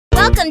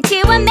Welcome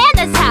to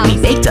Amanda's house. We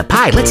baked a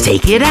pie, let's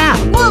take it out.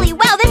 Wooly,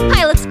 wow, this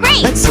pie looks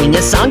great. Let's sing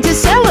a song to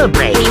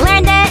celebrate. We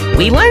learned it.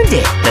 We learned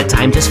it. The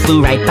time just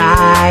flew right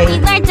by. We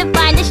learned to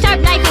find a sharp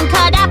knife and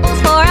cut apples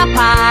for a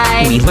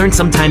pie. We learned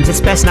sometimes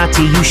it's best not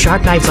to use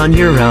sharp knives on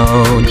your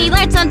own. We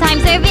learned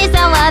sometimes there is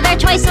no other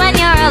choice when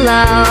you're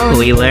alone.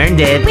 We learned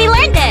it. We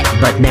learned it.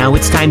 But now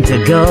it's time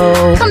to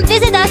go. Come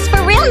visit us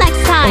for real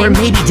next time. Or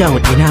maybe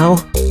don't, you know?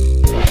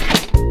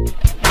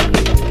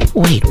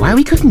 Wait, why are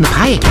we cooking the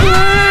pie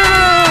again?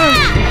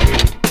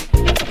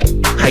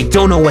 I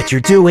don't know what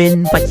you're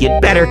doing, but you'd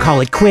better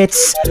call it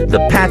quits. The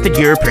path that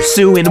you're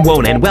pursuing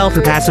won't end well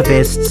for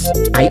pacifists.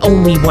 I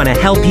only want to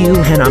help you,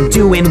 and I'm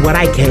doing what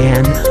I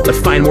can. But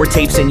find more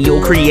tapes and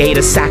you'll create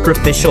a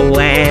sacrificial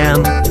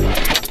lamb.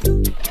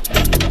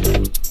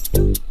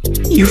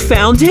 You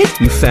found it?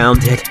 You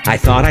found it. I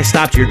thought I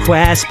stopped your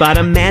quest, but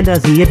Amanda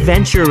the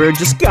adventurer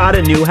just got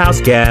a new house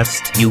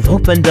guest. You've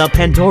opened up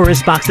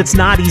Pandora's box that's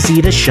not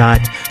easy to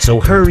shut. So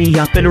hurry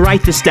up and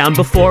write this down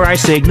before our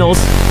signals.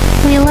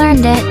 We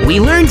learned it. We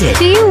learned it.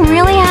 Do you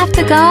really have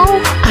to go?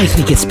 I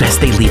think it's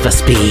best they leave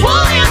us be.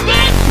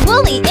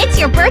 Wooly, it's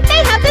your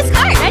birthday? Have this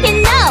card. I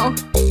didn't know.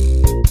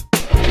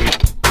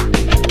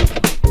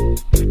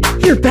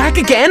 You're back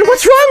again?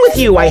 What's wrong with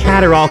you? I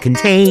had her all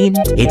contained.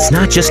 It's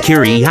not just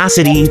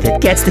curiosity that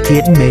gets the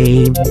kitten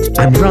maimed.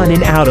 I'm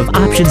running out of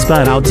options,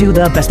 but I'll do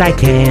the best I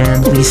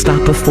can. Please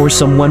stop before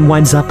someone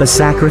winds up a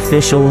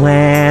sacrificial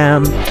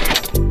lamb.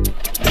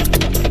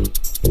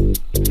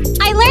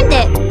 I learned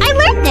it. I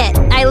learned it.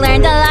 I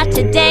learned a lot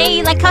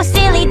today, like how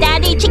silly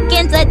daddy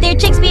chickens let their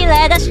chicks be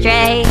led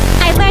astray.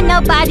 I learned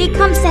nobody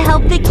comes to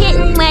help the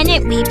kitten when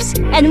it weeps,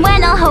 and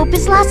when all hope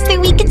is lost, they're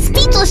weak and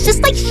speechless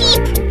just like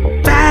sheep.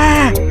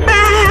 Bah!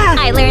 Bah!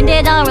 I learned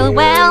it all real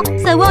well,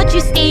 so won't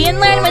you stay and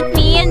learn with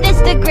me in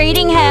this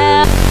degrading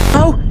hell?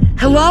 Oh,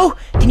 hello?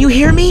 Can you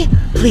hear me?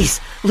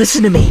 Please,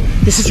 listen to me.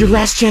 This is your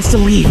last chance to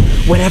leave.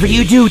 Whatever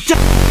you do,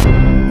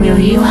 Will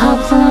you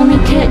help the lonely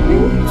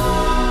kitten?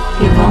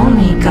 You've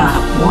only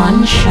got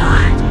one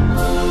shot.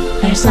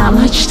 There's not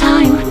much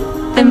time.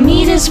 The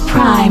meat is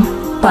prime,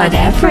 but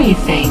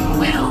everything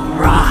will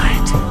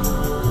rot.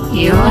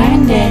 You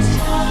learned it.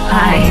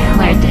 I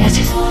learned it.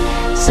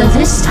 So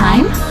this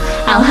time,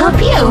 I'll help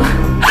you.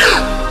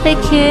 The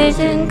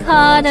kitten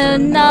caught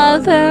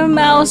another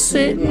mouse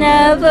it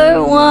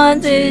never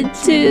wanted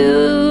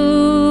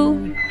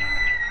to.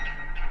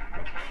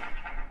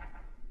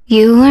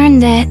 You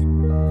learned it.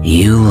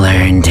 You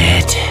learned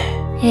it.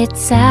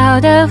 It's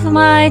out of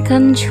my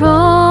control.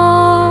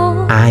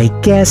 I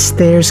guess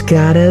there's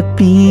gotta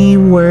be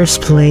worse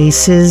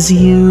places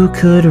you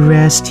could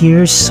rest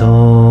your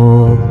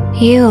soul.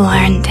 You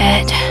learned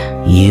it.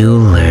 You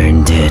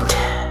learned it.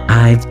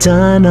 I've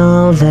done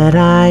all that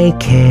I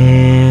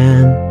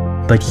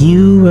can, but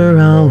you were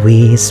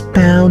always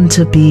bound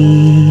to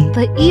be.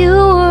 But you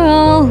were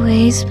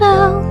always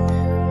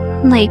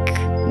bound, like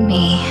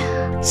me.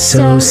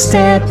 So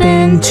step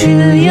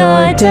into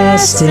your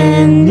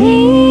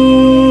destiny.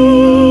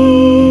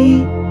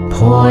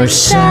 Poor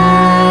sacrificial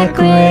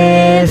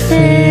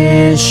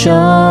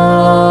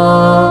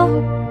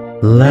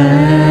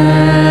lamb.